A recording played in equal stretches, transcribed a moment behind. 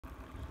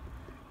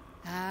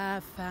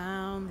I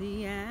found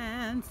the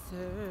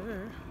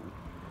answer.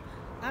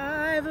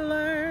 I've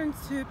learned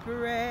to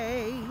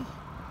pray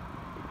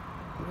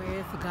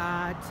with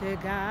God to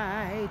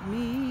guide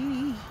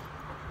me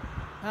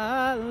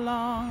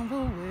along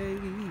the way.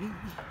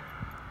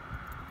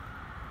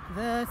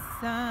 The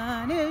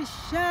sun is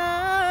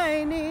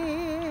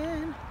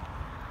shining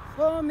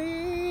for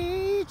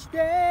me each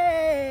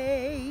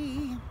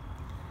day.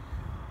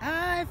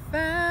 I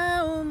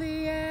found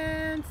the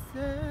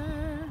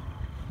answer,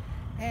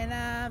 and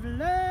I've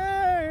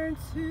learned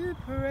to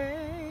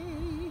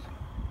pray.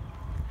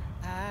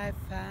 I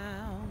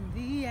found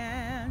the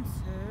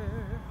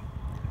answer.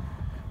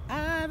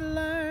 I've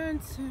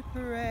learned to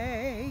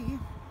pray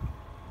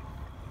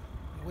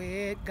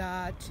with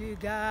God to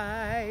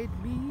guide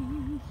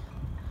me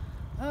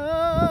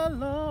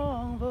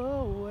along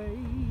the way.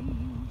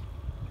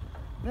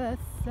 The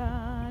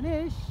sun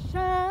is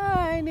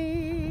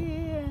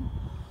shining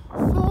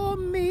for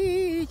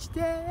me each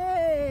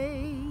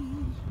day,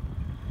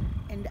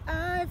 and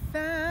I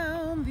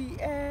found the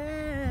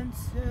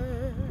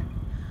answer.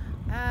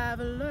 I've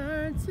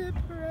learned to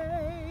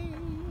pray.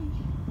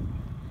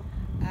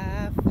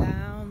 I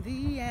found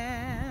the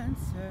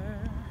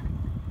answer.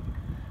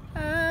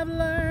 I've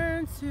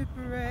learned to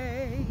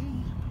pray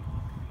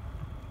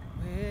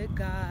with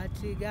God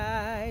to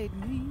guide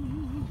me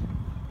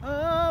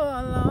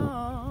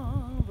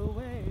along the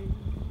way.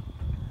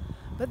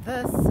 But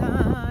the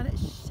sun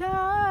is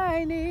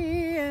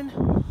shining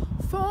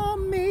for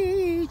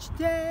me each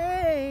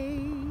day,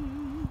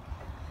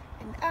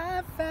 and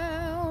I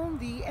found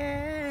the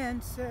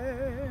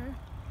answer,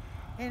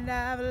 and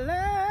I've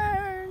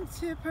learned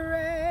to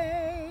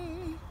pray.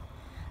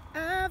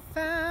 I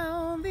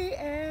found the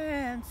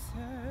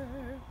answer,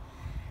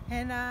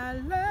 and I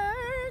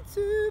learned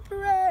to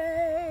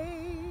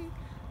pray.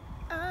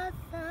 I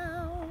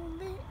found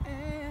the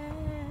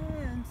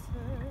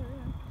answer,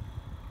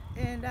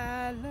 and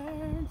I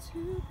learned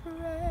to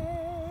pray.